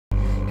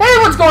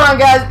going on,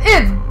 guys?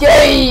 It's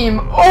game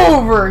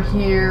over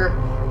here,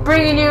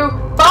 bringing you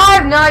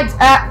Five Nights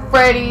at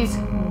Freddy's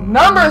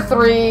number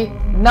 3,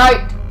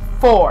 night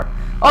 4.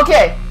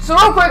 Okay, so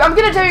real quick, I'm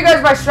gonna tell you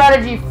guys my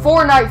strategy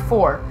for night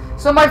 4.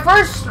 So my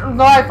first step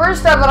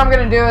that I'm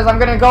gonna do is I'm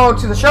gonna go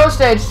to the show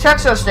stage, check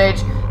show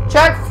stage,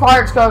 check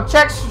fire scope,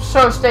 check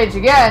show stage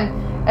again,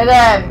 and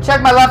then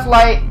check my left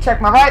light,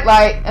 check my right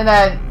light, and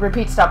then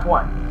repeat step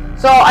 1.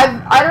 So I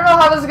don't know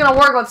how this is gonna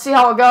work. Let's see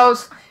how it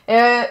goes.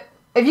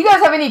 If you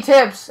guys have any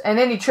tips and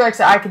any tricks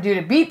that I could do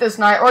to beat this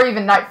night, or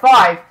even night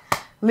 5,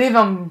 leave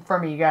them for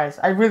me, guys.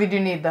 I really do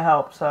need the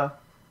help, so.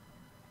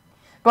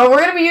 But we're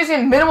going to be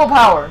using minimal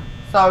power.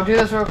 So I'll do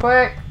this real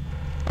quick.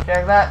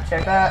 Check that,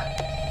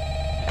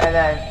 and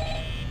then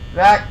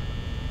back,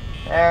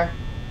 there.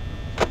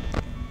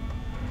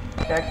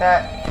 Check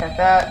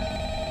that,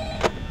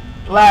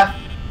 left,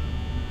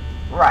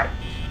 right.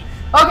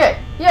 Okay,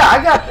 yeah,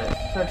 I got this.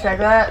 So check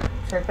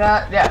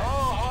that, yeah.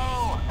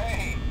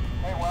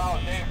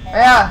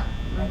 Yeah,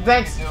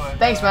 thanks,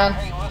 man.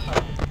 Hey,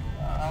 listen,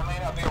 I may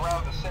not be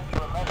around to send you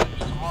a message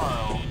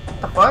tomorrow.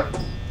 The fuck?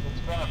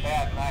 It's been a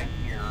bad night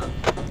here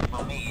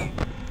for me.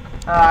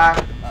 I'm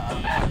glad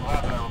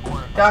that I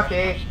recorded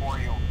Ducky. for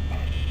you.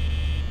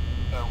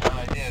 When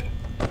I did.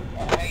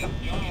 Hey,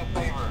 do me a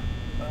favor.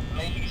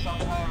 Maybe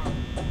sometime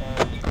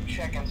you can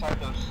check inside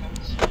those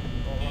suits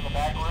in the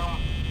back room.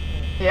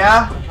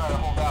 Yeah? I'm gonna try to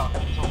hold out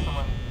until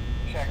someone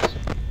checks.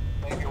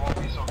 Maybe it won't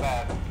be so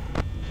bad.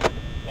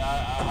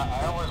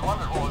 I always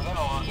wondered what was in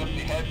all those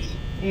empty heads.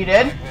 You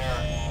did? Back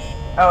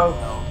there. Oh,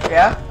 No.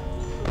 yeah?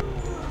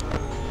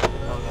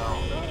 Oh no.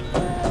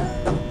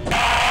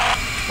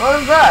 What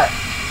was that?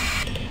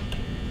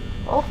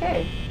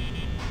 Okay.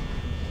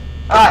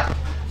 Alright,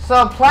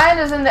 so plan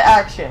is into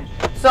action.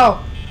 So,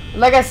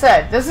 like I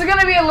said, this is going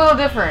to be a little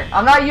different.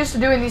 I'm not used to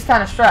doing these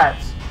kind of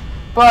strats.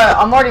 But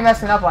I'm already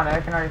messing up on it,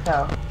 I can already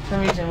tell.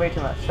 I'm using way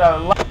too much.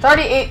 So,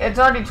 it's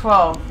already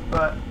 12,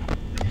 but...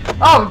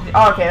 Oh,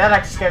 okay, that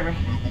actually scared me.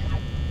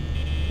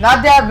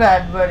 Not that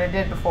bad, but it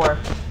did before.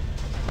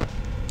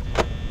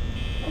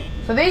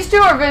 So these two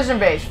are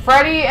vision-based,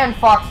 Freddy and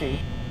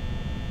Foxy.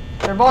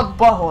 They're both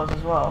buttholes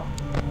as well.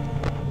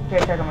 Okay,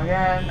 check them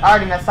again. I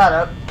already messed that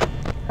up.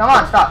 Come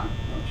on, stop.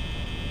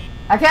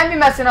 I can't be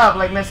messing up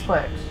like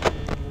misclicks.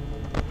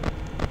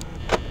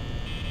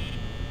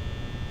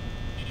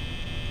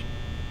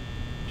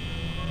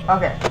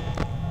 Okay.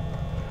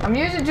 I'm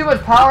using too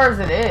much power as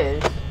it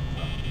is.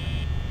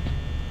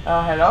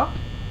 Hello?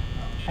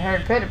 I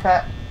heard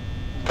pitter-pat.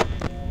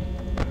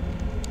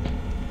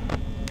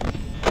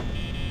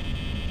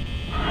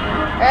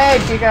 Hey,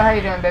 Chica, how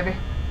you doing, baby?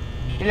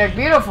 You look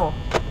beautiful.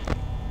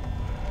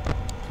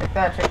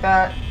 Check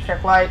that,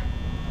 check light.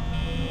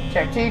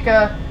 Check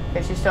Chica.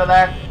 Okay, she's still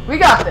there. We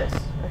got this.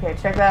 Okay,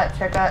 check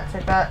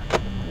that.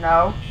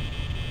 No.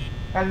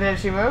 And did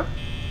she move?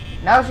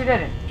 No, she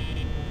didn't.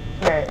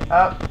 Okay,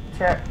 up,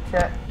 check.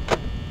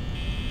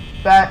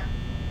 Back.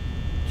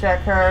 Check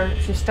her.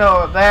 She's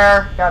still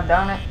there. God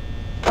darn it.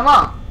 Come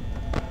on.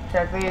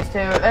 Check these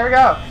two. There we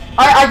go.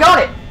 I got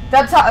it.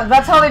 That's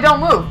how they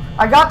don't move.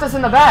 I got this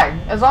in the bag.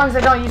 As long as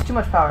they don't use too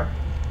much power.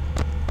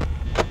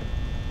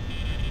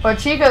 But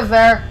Chica's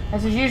there,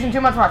 and she's using too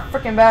much of my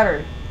freaking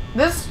battery.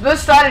 This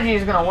strategy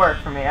is gonna work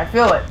for me. I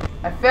feel it.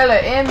 I feel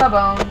it in my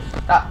bones.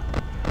 Stop.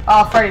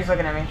 Oh, Freddy's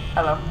looking at me.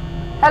 Hello.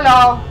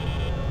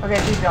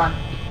 Okay, she's gone.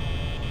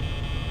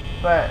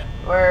 But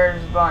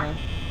where's Bonnie?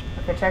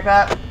 Okay, check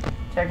that.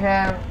 Check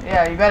him.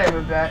 Yeah, you better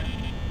move back.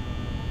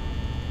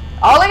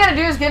 All I gotta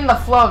do is get in the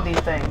flow of these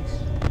things.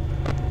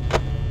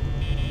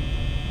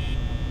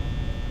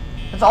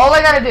 That's all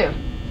I gotta do.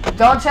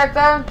 Don't check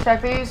them.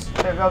 Check these.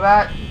 So go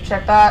back.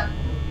 Check that.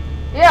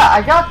 Yeah,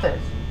 I got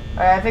this.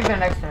 Alright, I think they're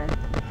next to me.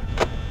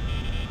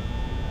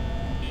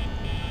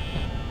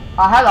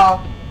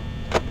 Hello.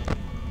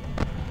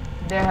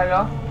 Yeah,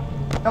 hello.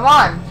 Come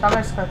on.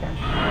 Somebody's cooking.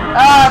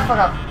 Fuck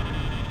up.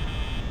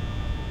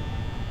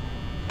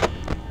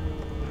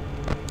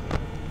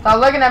 Stop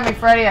looking at me,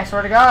 Freddy. I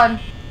swear to God.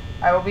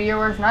 I will be your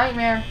worst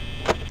nightmare,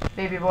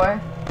 baby boy.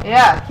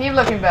 Yeah, keep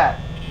looking back.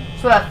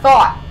 That's what I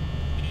thought.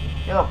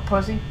 You little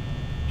pussy.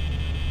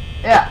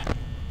 Yeah.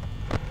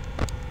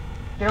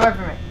 Get away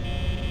from me.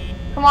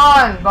 Come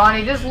on,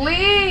 Bonnie. Just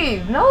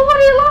leave.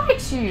 Nobody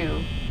likes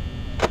you.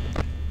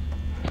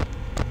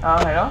 Oh,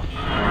 hello?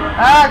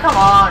 Come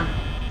on.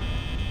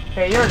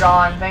 Okay, you're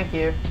gone. Thank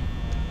you.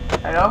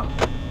 Hello?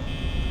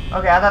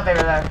 Okay, I thought they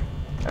were there.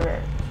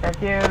 Okay,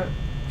 check you.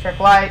 Check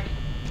light.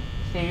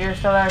 See if you're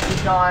still there.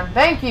 She's gone.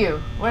 Thank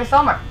you. Waste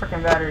all my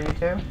freaking battery, you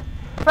two.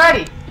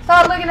 Freddy,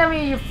 stop looking at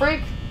me, you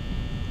freak.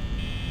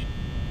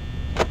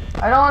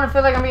 I don't want to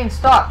feel like I'm being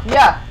stalked.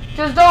 Yeah,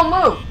 just don't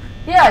move.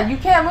 Yeah, you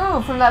can't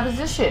move from that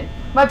position.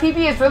 My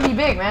PP is really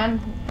big, man.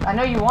 I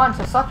know you want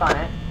to suck on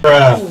it.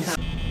 Bruh.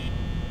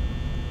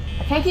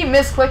 I can't keep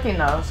misclicking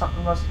though.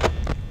 Something must.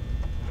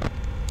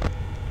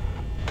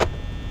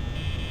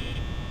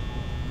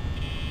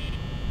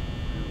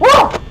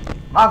 Woo!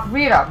 My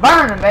feet are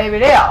burning, baby.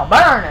 They are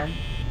burning.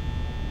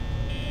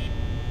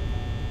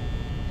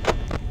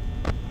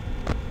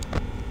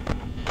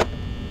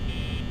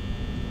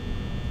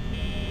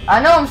 I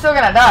know I'm still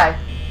gonna die,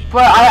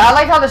 but I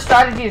like how the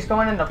strategy is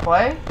going into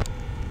play.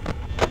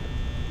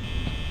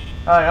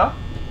 Oh, hello?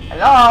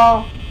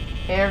 Hello?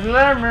 Here's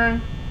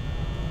Lemon.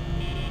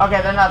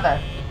 Okay, they're not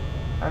there.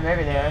 Or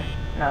maybe they are.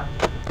 No.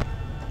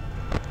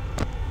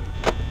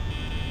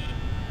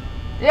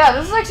 Yeah,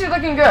 this is actually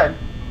looking good.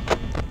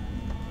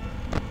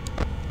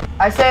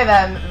 I say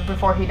that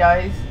before he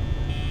dies.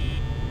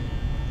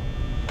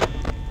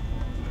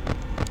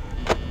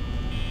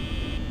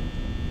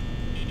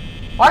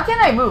 Why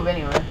can't I move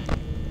anyway?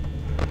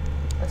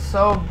 That's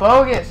so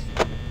bogus.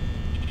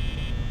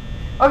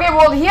 Okay,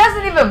 well, he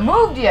hasn't even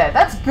moved yet.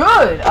 That's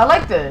good. I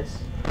like this.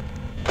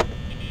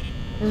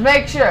 Just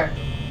make sure.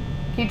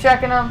 Keep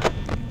checking him.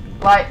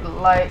 Light,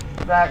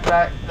 back.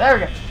 There we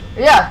go.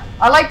 Yeah,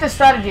 I like this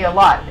strategy a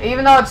lot.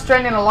 Even though it's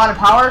draining a lot of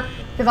power,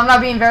 because I'm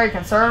not being very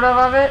conservative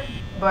of it,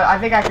 but I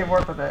think I could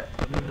work with it.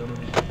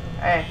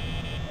 Hey.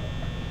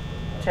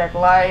 Check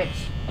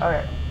lights.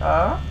 Okay.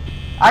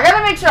 I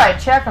gotta make sure I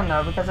check them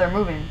though, because they're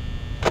moving.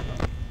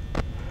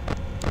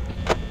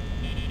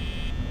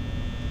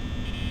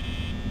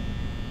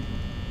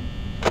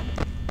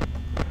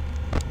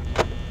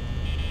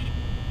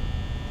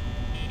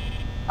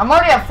 I'm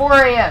already at 4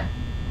 a.m.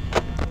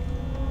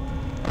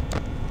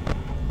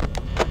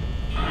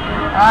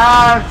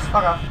 Just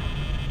fuck off.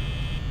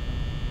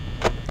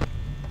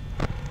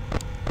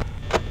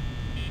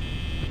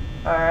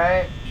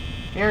 Alright.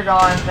 You're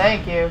gone.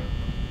 Thank you.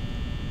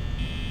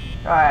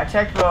 Alright, I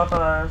checked both of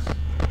those.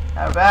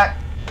 I'm back.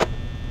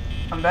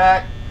 I'm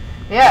back.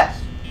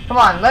 Yes. Come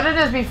on, let it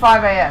just be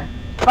 5 a.m.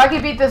 If I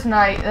can beat this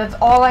night, that's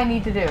all I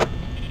need to do.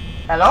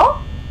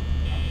 Hello?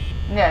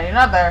 Yeah, you're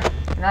not there.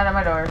 You're not at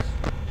my doors.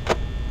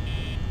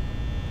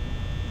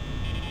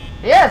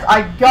 Yes,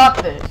 I got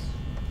this.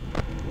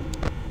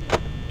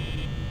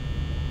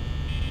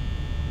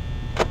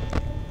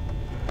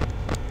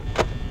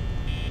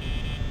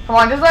 Come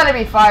on, just let it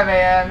be 5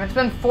 a.m. It's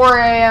been 4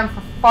 a.m.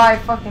 for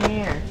 5 fucking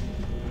years.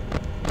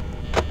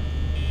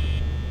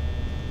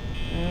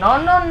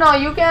 No,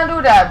 you can't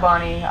do that,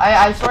 Bunny.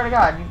 I swear to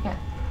God, you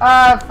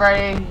can't.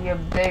 Freddy, you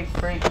big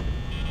freak.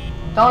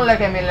 Don't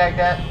look at me like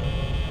that.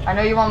 I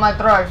know you want my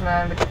drugs,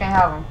 man, but you can't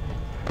have them.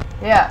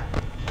 Yeah,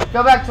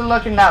 go back to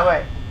looking that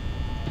way.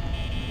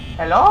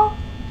 Hello?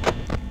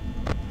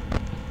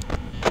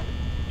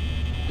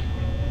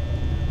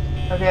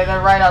 Okay,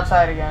 they're right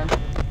outside again.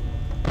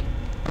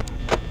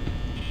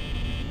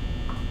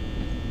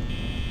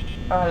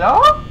 Oh,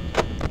 hello?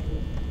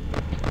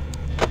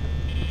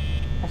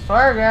 I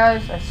swear,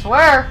 guys. I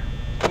swear.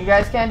 You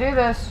guys can't do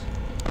this.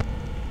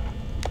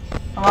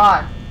 Come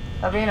on.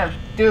 Stop being a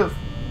doof.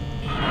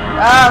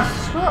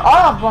 Screw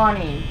off,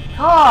 Bonnie.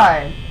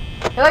 God.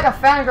 You're like a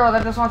fangirl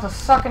that just wants to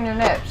suck in your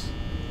nips.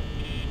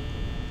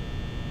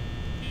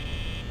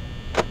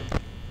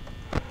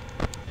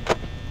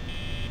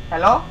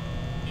 Hello?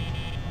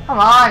 Come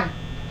on.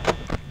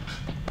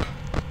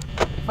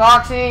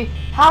 Foxy,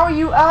 how are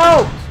you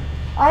out?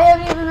 I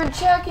haven't even been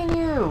checking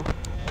you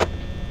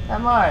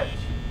that much.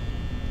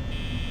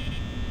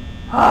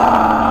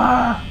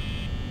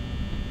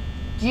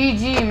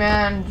 GG,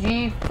 man.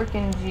 G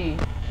freaking G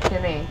to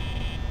me.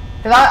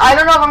 Because I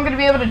don't know if I'm going to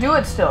be able to do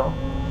it still.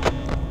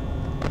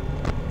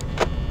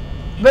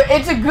 But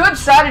it's a good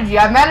strategy.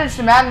 I've managed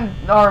to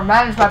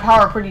manage my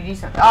power pretty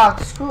decent. Ah,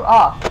 screw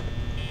off.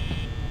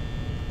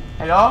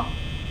 Hello?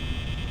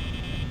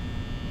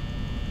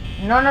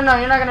 No,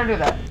 you're not going to do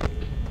that.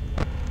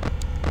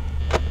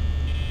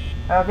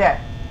 Okay.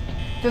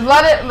 Just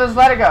let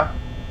it go.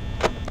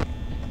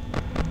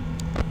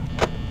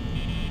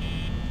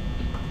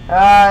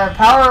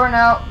 Power went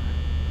out.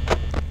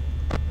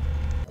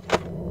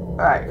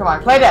 Alright, come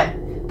on, play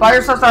dead. Buy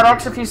yourself that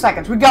extra few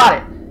seconds. We got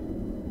it.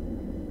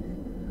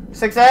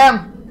 6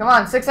 a.m. Come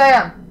on, 6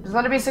 a.m. Just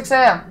let it be 6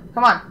 a.m.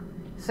 Come on.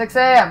 6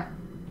 a.m.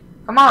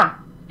 Come on.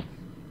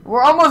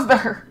 We're almost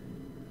there.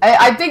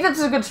 I think this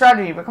is a good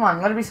strategy, but come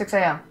on, let it be 6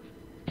 a.m.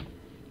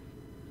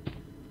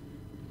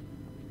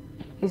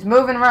 He's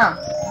moving around.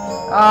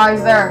 Oh,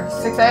 he's there.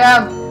 6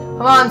 a.m.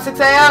 Come on, 6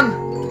 a.m.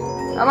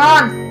 Come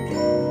on.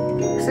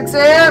 6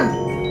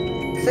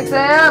 a.m. 6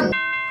 a.m.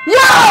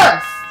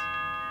 Yes!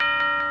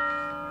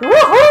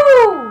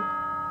 Woohoo!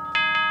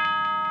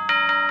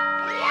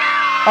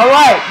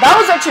 Alright, that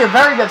was actually a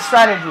very good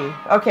strategy.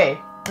 Okay,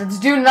 let's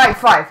do night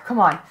 5. Come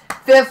on.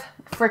 5th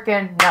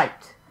freaking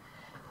night.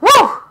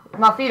 Woo!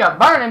 My feet are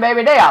burning,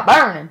 baby. They are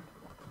burning.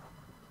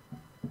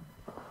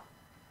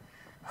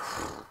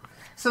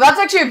 So that's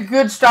actually a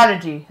good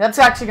strategy. That's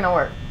actually going to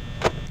work.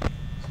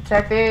 So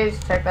check these,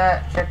 check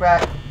that, check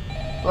back.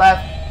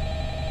 Left,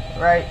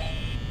 right.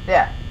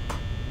 Yeah.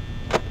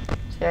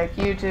 Check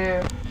you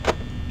two.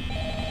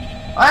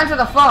 I'll answer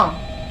the phone.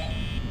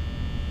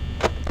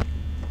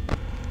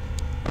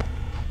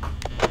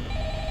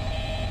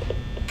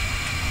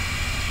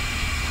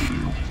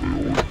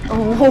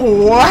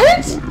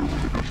 What?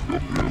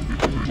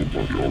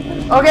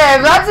 Okay,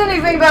 if that's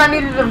anything that I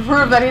needed to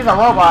prove that he's a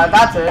robot,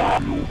 that's it.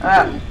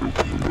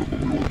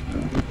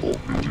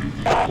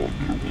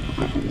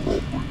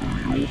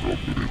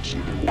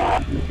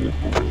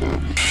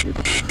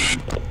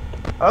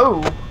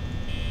 Oh.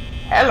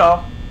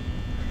 Hello.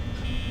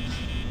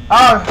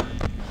 Oh.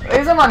 At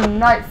least I'm on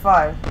night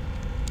 5.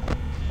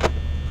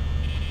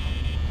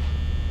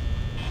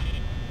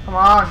 Come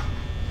on.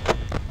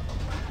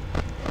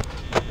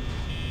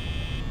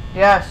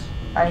 Yes.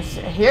 I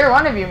hear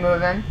one of you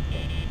moving.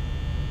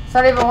 It's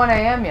not even 1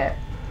 a.m. yet.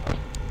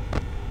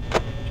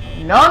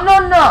 No,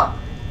 no, no.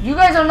 You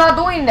guys are not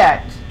doing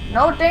that.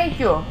 No, thank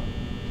you.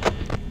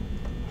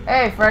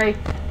 Hey, Freddy.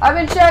 I've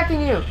been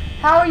checking you.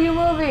 How are you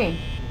moving?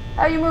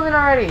 How are you moving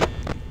already?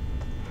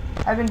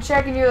 I've been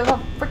checking you this whole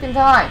freaking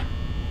time.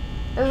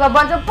 This is a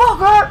bunch of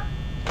bullcrap.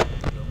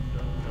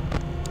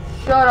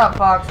 Shut up,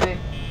 Foxy.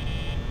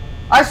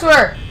 I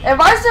swear, if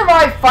I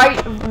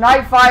survive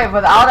night 5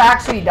 without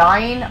actually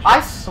dying,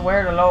 I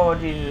swear to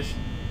Lord Jesus.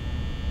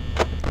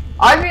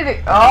 I'd be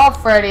the— oh,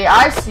 Freddy,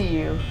 I see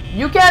you.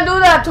 You can't do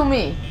that to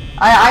me.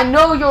 I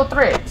know your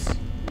tricks.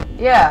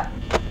 Yeah.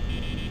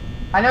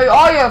 I know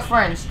all your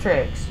friends'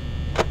 tricks.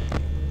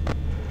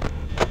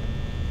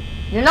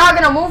 You're not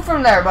gonna move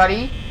from there,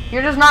 buddy.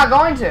 You're just not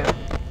going to.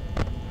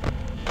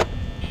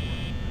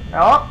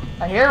 Oh,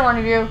 I hear one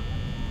of you.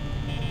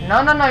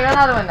 No, no, no, you're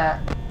not doing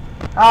that.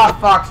 Ah,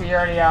 oh, Foxy, you're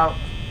already out.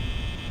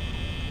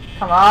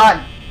 Come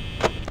on.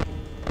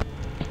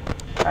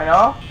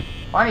 Hello?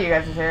 One of you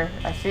guys is here.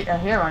 I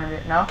hear one of you.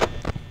 No?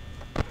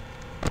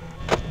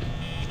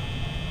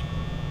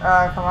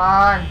 Come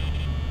on.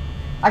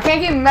 I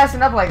can't keep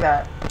messing up like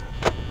that.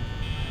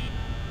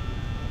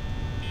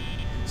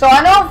 So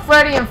I know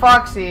Freddy and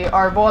Foxy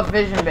are both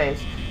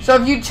vision-based. So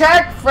if you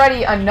check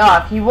Freddy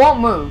enough, he won't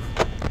move.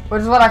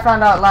 Which is what I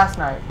found out last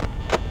night.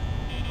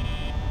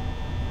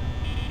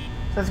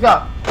 So let's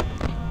go.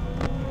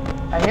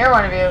 I hear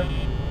one of you.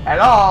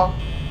 Hello?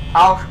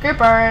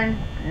 Housekeeper?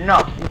 No,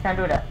 you can't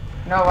do that.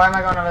 No, why am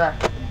I going over there?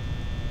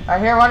 I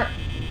hear one.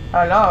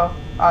 Hello?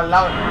 Oh,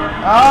 loud.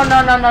 Oh,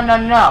 no, no, no, no,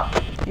 no.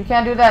 You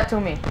can't do that to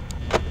me.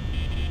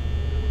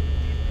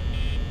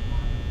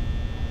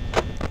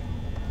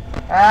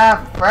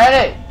 Ah,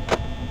 Freddy.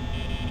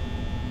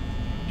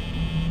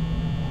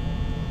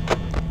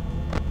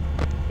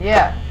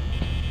 Yeah.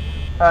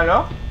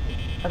 Hello?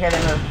 Okay,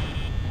 they move.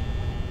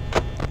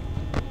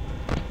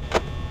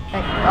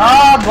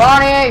 Oh,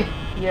 Bonnie!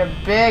 You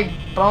big,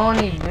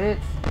 bony bitch.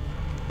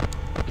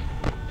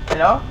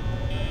 Hello?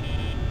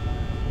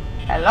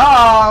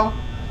 Hello?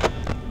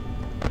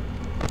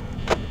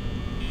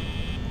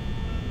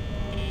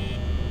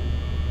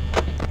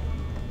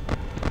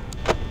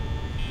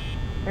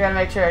 We gotta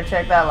make sure I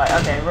check that light.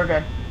 Okay, we're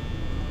good.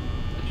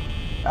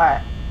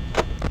 Alright.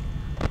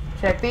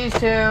 Check these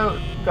two.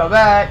 Go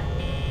back.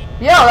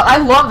 Yo, I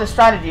love the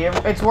strategy.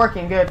 It's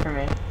working good for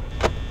me.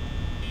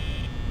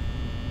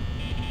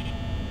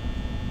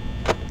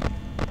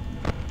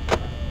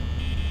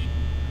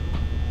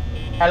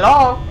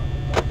 Hello?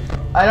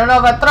 I don't know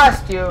if I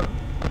trust you.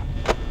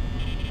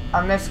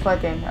 I'm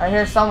misclicking. I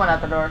hear someone at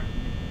the door.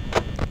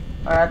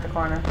 Or at the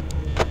corner.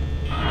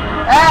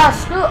 Ah,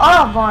 screw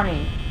off,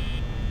 Bonnie.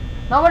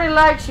 Nobody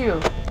likes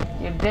you.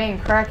 You dang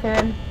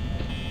crackhead.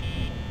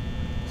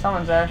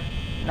 Someone's there.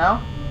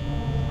 No?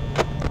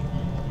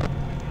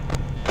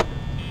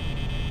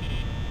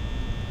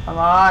 Come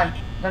on.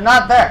 They're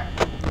not there.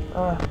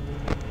 Ugh.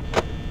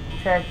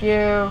 Check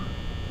you.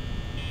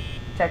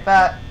 Check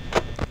that.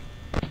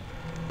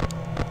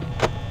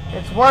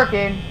 It's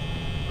working.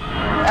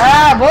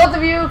 Ah, both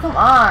of you, come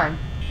on.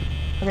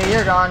 Okay,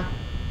 you're gone.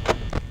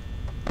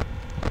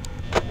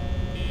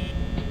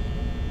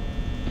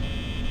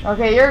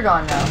 Okay, you're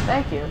gone now.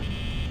 Thank you.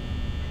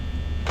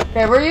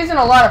 Okay, we're using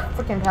a lot of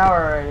freaking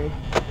power already.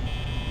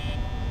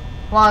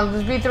 Come on,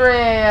 let's be 3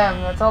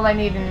 a.m. That's all I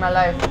need in my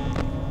life.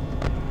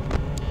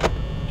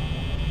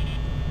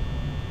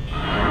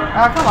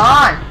 Ah, come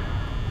on.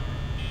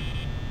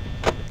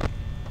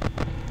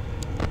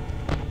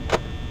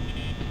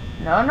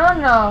 No, no,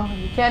 no.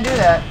 You can't do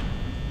that.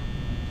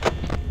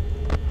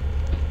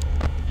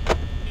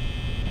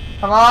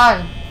 Come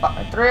on.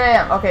 3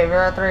 a.m. Okay,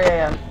 we're at 3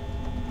 a.m.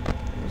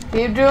 Just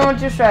keep doing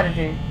with your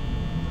strategy.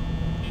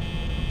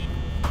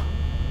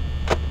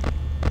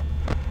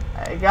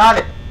 I got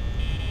it.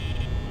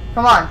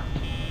 Come on.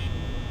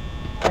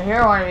 I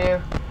hear one of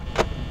you.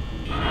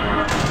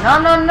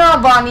 No, no, no,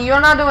 Bonnie. You're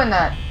not doing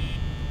that.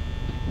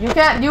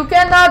 You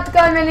cannot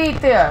come and eat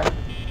there.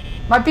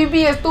 My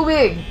pee-pee is too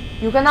big.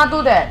 You cannot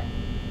do that.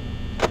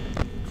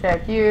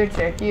 Check you,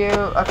 check you.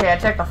 Okay, I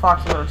checked the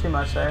fox a little too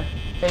much there.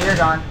 Okay, you're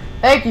gone.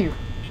 Thank you.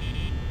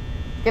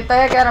 Get the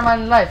heck out of my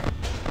life.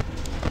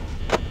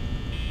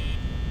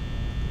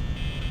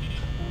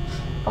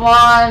 Come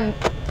on.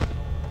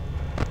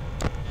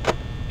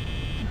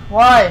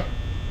 Why?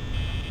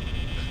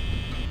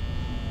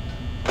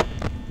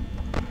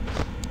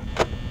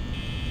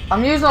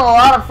 I'm using a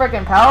lot of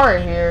freaking power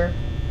here.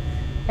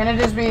 Can it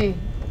just be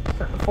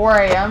 4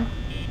 a.m.?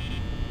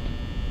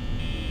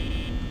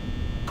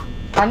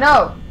 I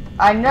know.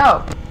 I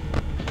know.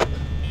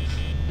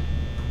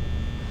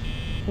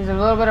 He's a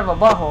little bit of a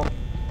butthole.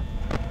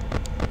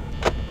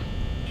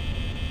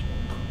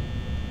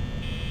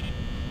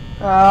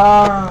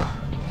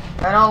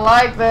 I don't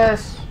like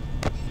this.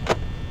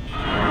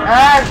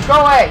 Go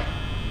away.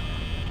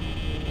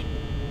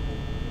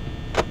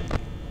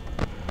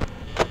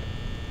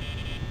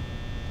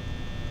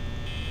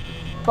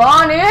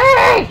 Bonnie!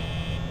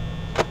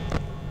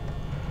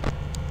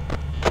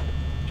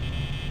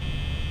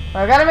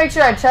 I gotta make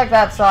sure I check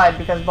that side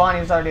because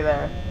Bonnie's already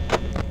there.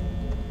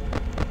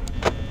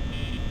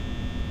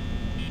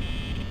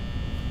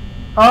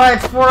 Alright,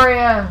 it's 4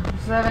 a.m.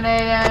 7, 8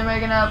 a.m.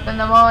 waking up in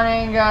the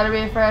morning. Gotta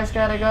be fresh,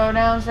 gotta go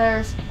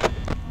downstairs.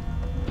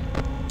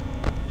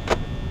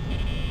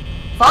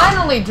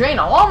 Finally drain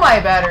all my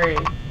battery.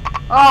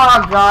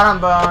 Oh god, I'm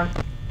boned.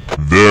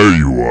 There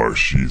you are,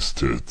 she's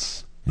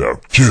tits. Now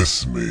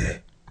kiss me.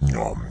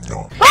 Nom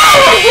nom.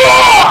 Oh my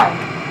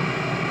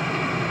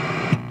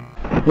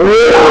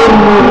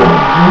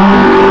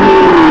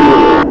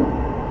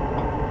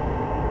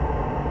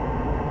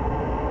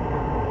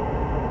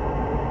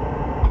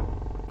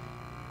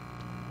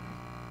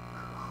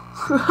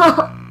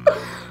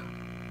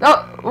No,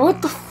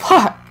 what the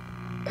fuck?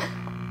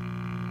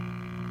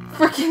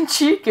 Freaking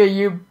Chica,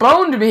 you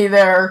boned me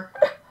there.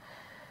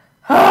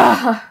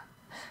 That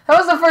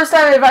was the first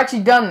time I've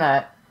actually done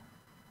that.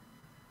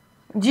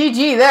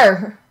 GG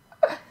there.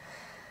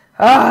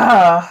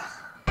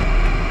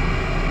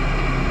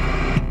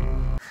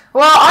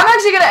 Well, I'm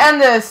actually gonna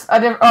end this,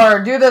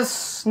 or do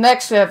this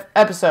next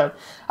episode.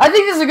 I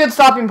think this is a good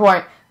stopping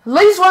point. At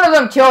least one of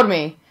them killed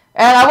me,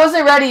 and I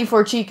wasn't ready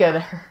for Chica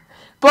there.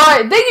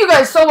 But thank you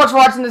guys so much for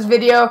watching this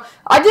video.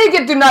 I did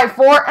get through night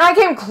 4, and I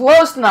came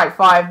close to night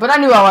 5, but I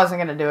knew I wasn't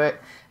gonna do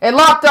it. It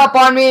locked up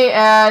on me,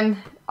 and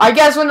I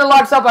guess when it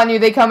locks up on you,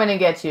 they come in and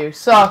get you.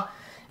 So,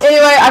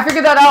 anyway, I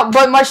figured that out,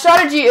 but my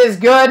strategy is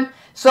good.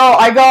 So,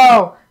 I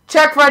go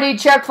check Freddy,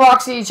 check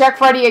Foxy, check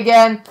Freddy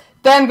again,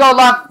 then go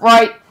left,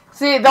 right.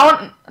 See,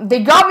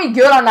 they got me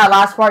good on that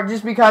last part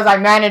just because I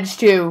managed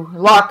to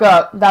lock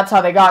up. That's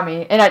how they got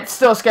me. And it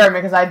still scared me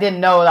because I didn't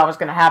know that was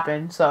going to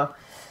happen. So,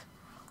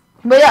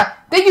 but yeah,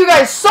 thank you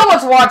guys so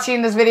much for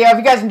watching this video. If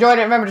you guys enjoyed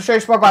it, remember to show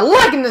your support by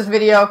liking this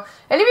video.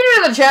 And if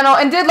you're new to the channel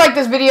and did like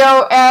this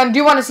video and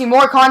do want to see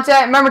more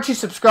content, remember to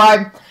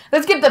subscribe.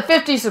 Let's get to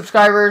 50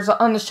 subscribers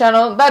on this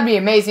channel. That'd be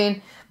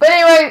amazing. But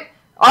anyway,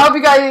 I hope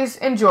you guys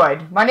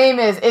enjoyed. My name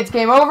is It's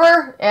Game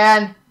Over,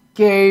 and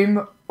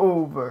game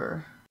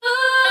over.